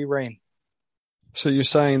free reign. So you're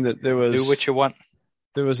saying that there was... Do what you want.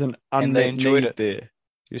 There was an unmet need there.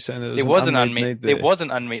 You're saying there was an unmet need there. There was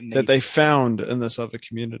an unmet need. That they found in this other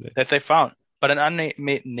community. That they found. But an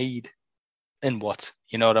unmet need in what?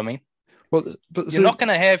 You know what I mean? Well, but you're not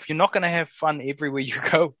gonna have fun everywhere you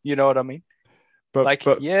go. You know what I mean?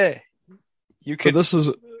 You could.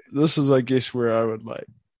 But this is, I guess, where I would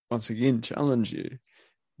once again challenge you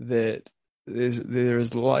that there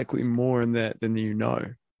is likely more in that than you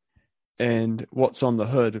know, and what's on the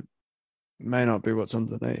hood may not be what's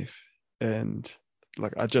underneath. And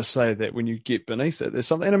I just say that when you get beneath it, there's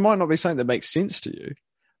something, and it might not be something that makes sense to you,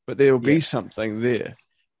 but there will be something there.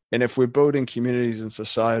 And if we're building communities and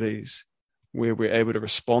societies where we're able to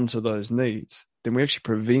respond to those needs, then we actually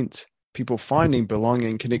prevent people finding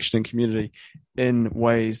belonging, connection, and community in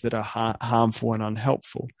ways that are harmful and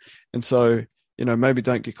unhelpful. And so, maybe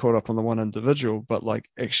don't get caught up on the one individual, but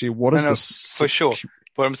actually, what is this? For sure.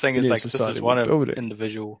 What I'm saying is this is one building.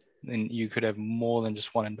 Individual, and you could have more than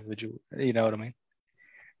just one individual. You know what I mean?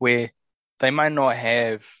 Where they might not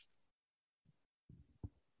have,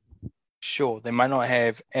 they might not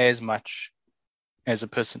have as much as a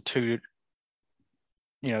person two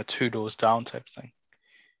doors down type thing.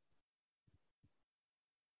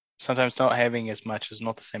 Sometimes not having as much is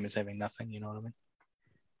not the same as having nothing, you know what I mean?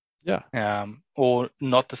 Yeah. Or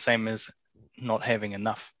not the same as not having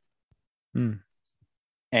enough.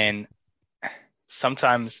 And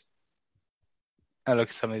sometimes I look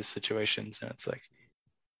at some of these situations and it's like,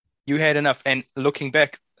 you had enough. And looking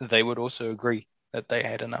back, they would also agree that they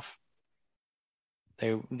had enough.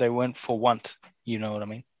 They went for want, you know what I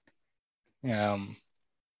mean?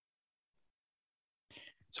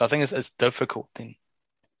 So I think it's difficult then.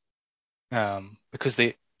 Because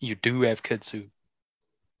you do have kids who,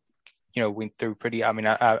 went through pretty. I mean,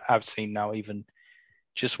 I've seen now even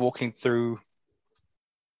just walking through,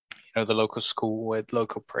 the local school or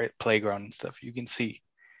local playground and stuff. You can see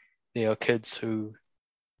there are kids who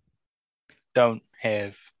don't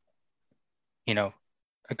have, a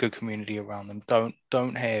good community around them.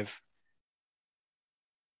 Don't have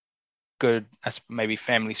good, maybe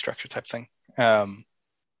family structure type thing, or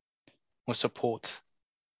support.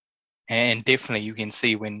 And definitely you can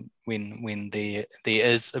see when there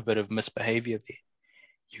is a bit of misbehavior there,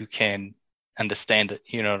 you can understand it,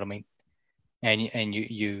 you know what I mean? And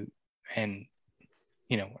you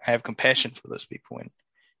have compassion for those people,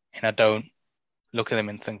 and I don't look at them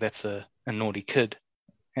and think that's a naughty kid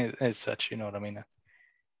as such, you know what I mean?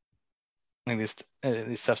 I think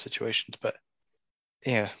there's tough situations, but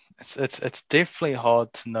yeah, it's definitely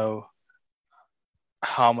hard to know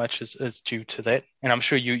how much is due to that. And I'm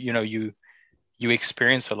sure you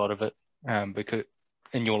experience a lot of it, because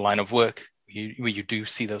in your line of work where you do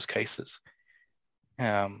see those cases.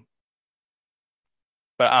 But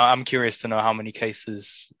I'm curious to know how many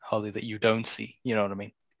cases, Holly, that you don't see, you know what I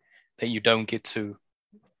mean? That you don't get to,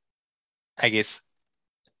 I guess,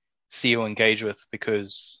 see or engage with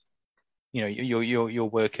because, your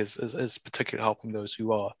work is particularly helping those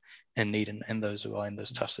who are in need and those who are in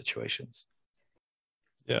those tough situations.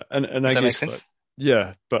 Yeah, and I guess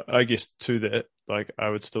but I guess to that, I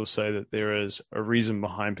would still say that there is a reason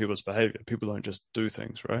behind people's behavior. People don't just do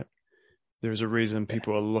things, right? There's a reason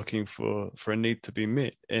people are looking for a need to be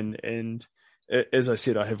met. And as I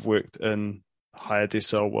said, I have worked in higher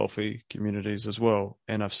decile wealthy communities as well,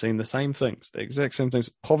 and I've seen the same things, the exact same things.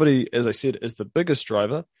 Poverty, as I said, is the biggest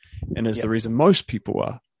driver, and is the reason most people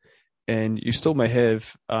are. And you still may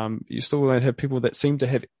have people that seem to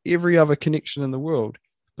have every other connection in the world,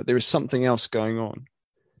 but there is something else going on.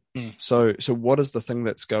 Mm. So what is the thing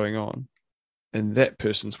that's going on in that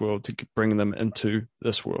person's world to bring them into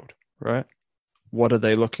this world, right? What are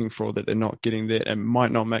they looking for that they're not getting there? And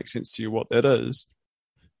might not make sense to you what that is,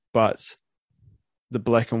 but the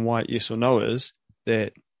black and white yes or no is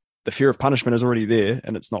that the fear of punishment is already there,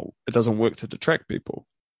 and it doesn't work to detract people,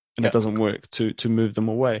 and it doesn't work to move them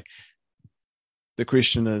away. The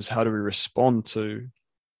question is, how do we respond to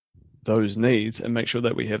those needs and make sure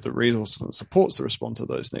that we have the resources and supports to respond to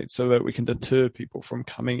those needs so that we can deter people from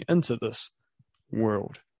coming into this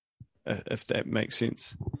world, if that makes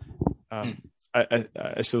sense.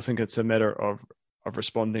 I still think it's a matter of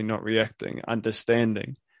responding, not reacting,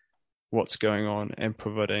 understanding what's going on and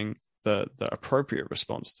providing the appropriate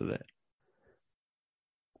response to that.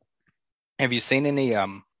 Have you seen any,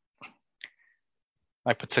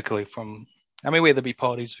 like particularly from, whether it be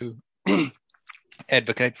parties who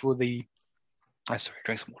advocate for the,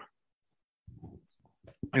 drink some water,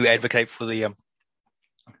 who advocate for the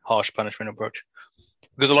harsh punishment approach?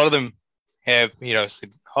 Because a lot of them have,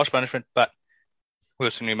 said harsh punishment, but we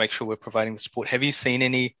also need to make sure we're providing the support. Have you seen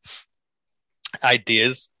any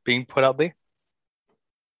ideas being put out there?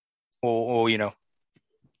 Or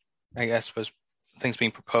I suppose things being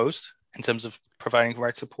proposed in terms of providing the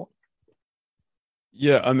right support?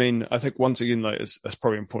 Yeah, I think once again, it's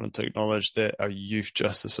probably important to acknowledge that our youth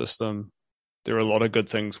justice system, there are a lot of good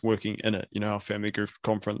things working in it. Our family group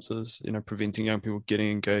conferences, preventing young people getting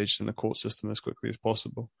engaged in the court system as quickly as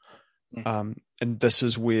possible. And this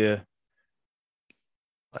is where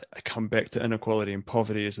I come back to inequality and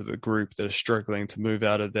poverty as the group that is struggling to move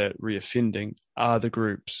out of that reoffending are the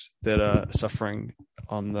groups that are suffering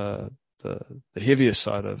on the heaviest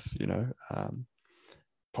side of,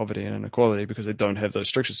 poverty and inequality, because they don't have those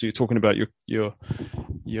structures. So you're talking about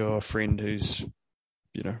your friend who's,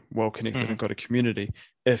 well connected and got a community.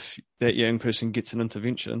 If that young person gets an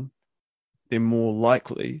intervention, they're more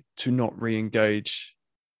likely to not re-engage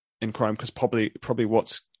in crime, because probably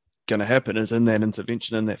what's going to happen is in that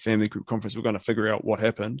intervention, in that family group conference, we're going to figure out what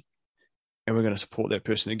happened, and we're going to support that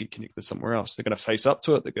person to get connected somewhere else. They're going to face up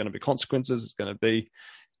to it. There are going to be consequences. It's going to be,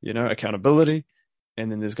 accountability, and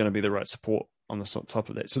then there's going to be the right support on the top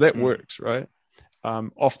of that. So that works, right?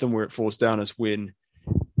 Often where it falls down is when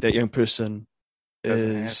that young person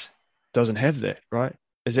doesn't have that, right?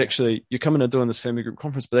 Is actually, you're coming and doing this family group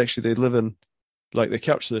conference, but actually they live in, like, they're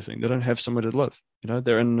couch surfing. They don't have somewhere to live.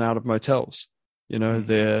 They're in and out of motels.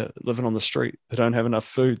 They're living on the street. They don't have enough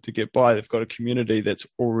food to get by. They've got a community that's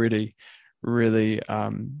already really,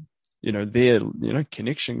 their,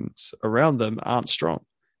 connections around them aren't strong.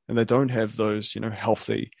 And they don't have those,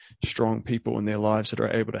 healthy, strong people in their lives that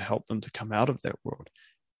are able to help them to come out of that world.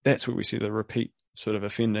 That's where we see the repeat sort of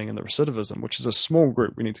offending and the recidivism, which is a small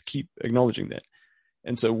group. We need to keep acknowledging that.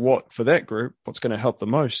 And so for that group, what's going to help the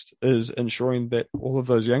most is ensuring that all of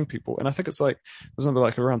those young people, and I think it's there's number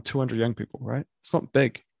like around 200 young people, right? It's not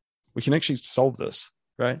big. We can actually solve this,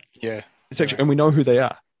 right? Yeah. It's actually, and we know who they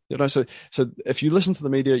are. So if you listen to the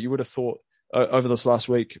media, you would have thought over this last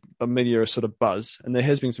week, the media is sort of buzz, and there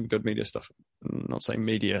has been some good media stuff. I'm not saying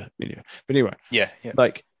media, but anyway. Yeah.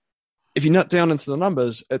 Like, if you nut down into the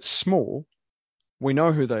numbers, it's small. We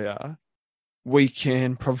know who they are. We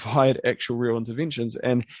can provide actual real interventions,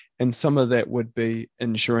 and some of that would be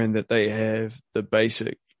ensuring that they have the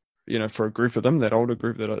basic, for a group of them, that older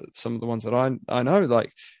group, that are some of the ones that I know,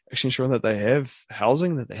 like actually ensuring that they have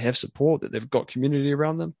housing, that they have support, that they've got community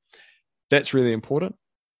around them. That's really important.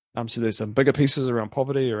 So there's some bigger pieces around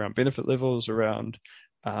poverty, around benefit levels, around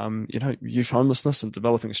youth homelessness, and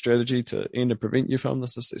developing a strategy to end and prevent youth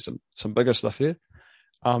homelessness. There's some bigger stuff here.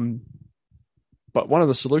 But one of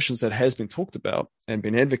the solutions that has been talked about and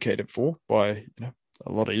been advocated for by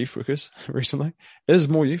a lot of youth workers recently is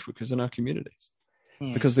more youth workers in our communities,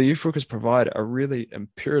 because the youth workers provide a really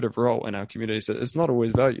imperative role in our communities that is not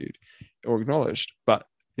always valued or acknowledged. But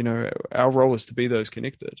our role is to be those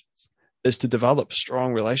connected, is to develop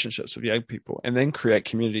strong relationships with young people, and then create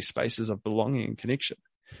community spaces of belonging and connection,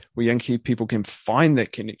 where young people can find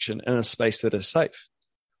that connection in a space that is safe,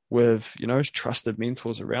 with trusted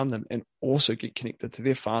mentors around them, and also get connected to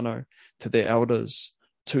their whānau, to their elders,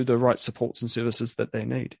 to the right supports and services that they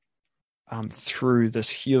need, through this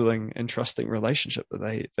healing and trusting relationship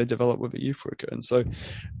that they develop with a youth worker. And so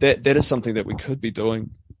that is something that we could be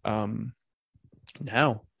doing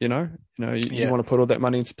now. You want to put all that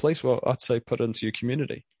money into police, well, I'd say put it into your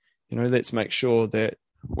community. Let's make sure that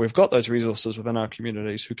we've got those resources within our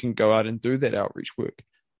communities who can go out and do that outreach work,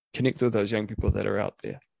 connect with those young people that are out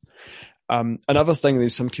there. Another thing,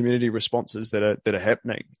 there's some community responses that are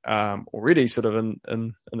happening already sort of in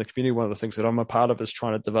the community. One of the things that I'm a part of is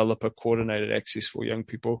trying to develop a coordinated access for young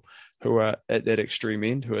people who are at that extreme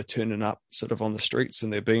end, who are turning up sort of on the streets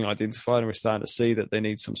and they're being identified, and we're starting to see that they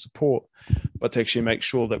need some support, but to actually make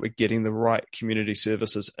sure that we're getting the right community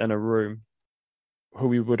services in a room who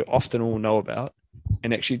we would often all know about,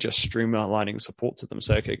 and actually just streamlining support to them.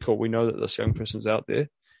 Say, okay, cool, we know that this young person's out there.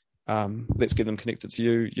 Let's get them connected to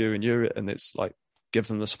you, and let's like give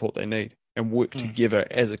them the support they need and work together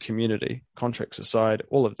as a community, contracts aside,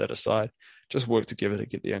 all of that aside, just work together to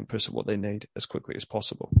get the young person what they need as quickly as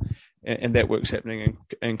possible. And that work's happening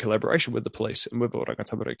in collaboration with the police and with Oranga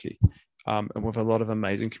Tamariki, and with a lot of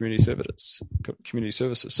amazing community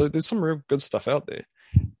services. So there's some real good stuff out there,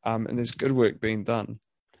 and there's good work being done.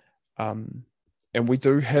 And we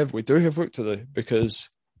do have work to do, because,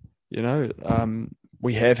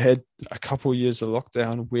 we have had a couple of years of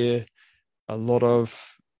lockdown where a lot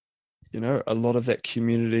of that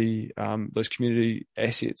community, those community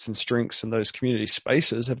assets and strengths and those community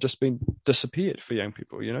spaces have just been disappeared for young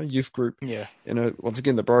people. Youth group. Yeah. Once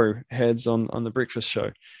again, the bro Hads on the breakfast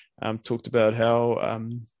show talked about how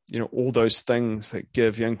all those things that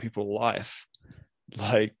give young people life,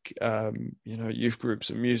 like youth groups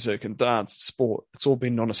and music and dance, and sport. It's all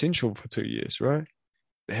been non-essential for 2 years, right?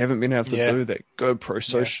 They haven't been able to do that good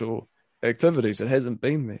pro-social activities. It hasn't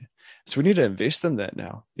been there. So we need to invest in that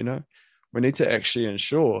now. We need to actually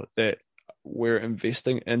ensure that we're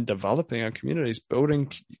investing in developing our communities,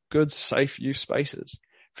 building good, safe youth spaces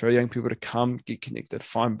for young people to come, get connected,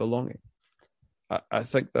 find belonging. I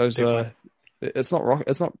think those Definitely. It's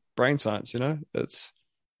not brain science, it's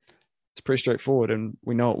pretty straightforward, and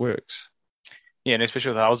we know it works. Yeah, and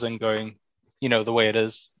especially with housing going, the way it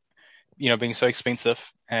is, being so expensive,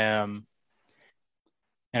 and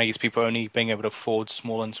I guess people only being able to afford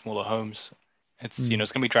smaller and smaller homes. It's it's going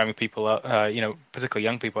to be driving people out, particularly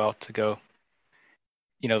young people out to go.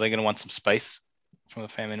 They're going to want some space from the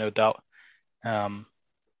family, no doubt. And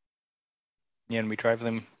we drive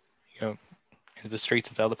them, into the streets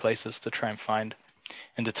and to other places to try and find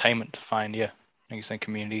entertainment, to find, like you say,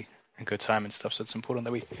 community and good time and stuff. So it's important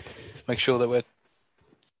that we make sure that we're,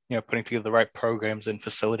 putting together the right programs and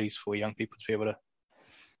facilities for young people to be able to,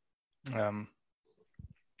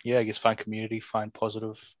 I guess find community, find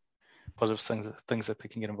positive things that they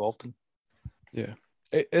can get involved in. Yeah.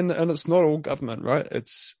 And it's not all government, right?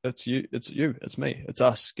 It's you, it's me, it's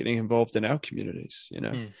us getting involved in our communities,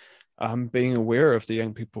 being aware of the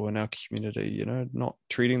young people in our community, not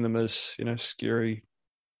treating them as, scary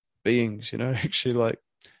beings, actually like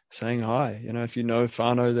saying hi, if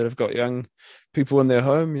whānau that have got young people in their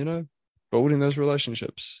home, building those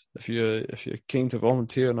relationships. If you're keen to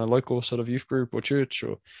volunteer in a local sort of youth group or church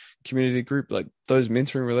or community group, like those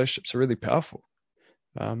mentoring relationships are really powerful.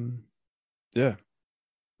 Yeah,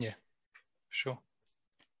 sure.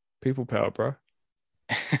 People power, bro.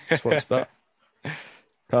 That's what it's about.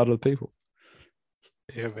 Part of the people.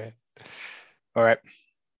 Yeah, man. All right.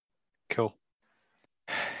 Cool.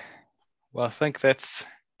 Well, I think that's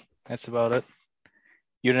about it.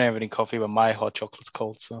 You don't have any coffee, but my hot chocolate's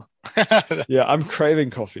cold, so. Yeah, I'm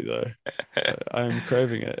craving coffee though. I'm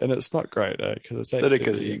craving it, and it's not great, because it's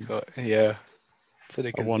 8:30. You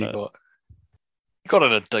got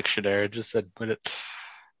an addiction, Aaron. Just admit it.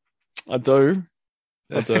 I do,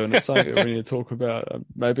 and it's something we need to talk about.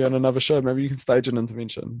 Maybe on another show. Maybe you can stage an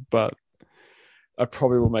intervention, but I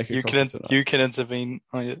probably will make a coffee tonight. You can intervene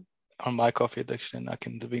on my coffee addiction, and I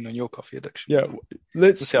can intervene on your coffee addiction. Yeah,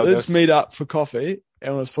 let's meet up for coffee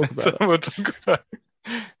and let's talk about it. We'll talk about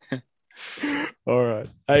it. All right.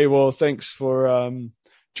 Hey, well, thanks for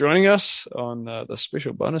joining us on the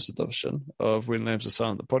special bonus edition of When Lambs Are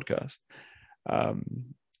Silent, the podcast.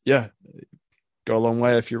 Go a long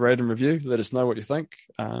way if you rate and review. Let us know what you think.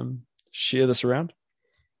 Share this around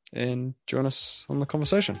and join us on the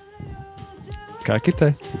conversation. Ka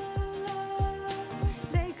kite.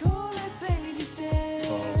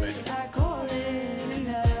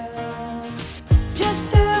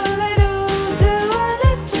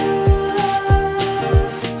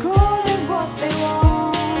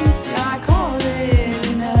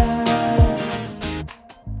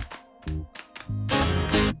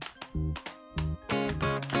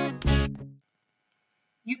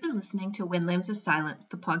 Listening to When Lambs Are Silent,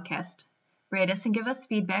 the podcast. Rate us and give us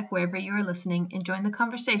feedback wherever you are listening, and join the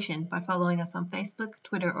conversation by following us on Facebook,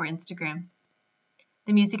 Twitter, or Instagram.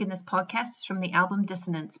 The music in this podcast is from the album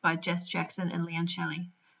Dissonance by Jess Jackson and Leon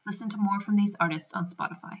Shelley. Listen to more from these artists on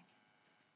Spotify.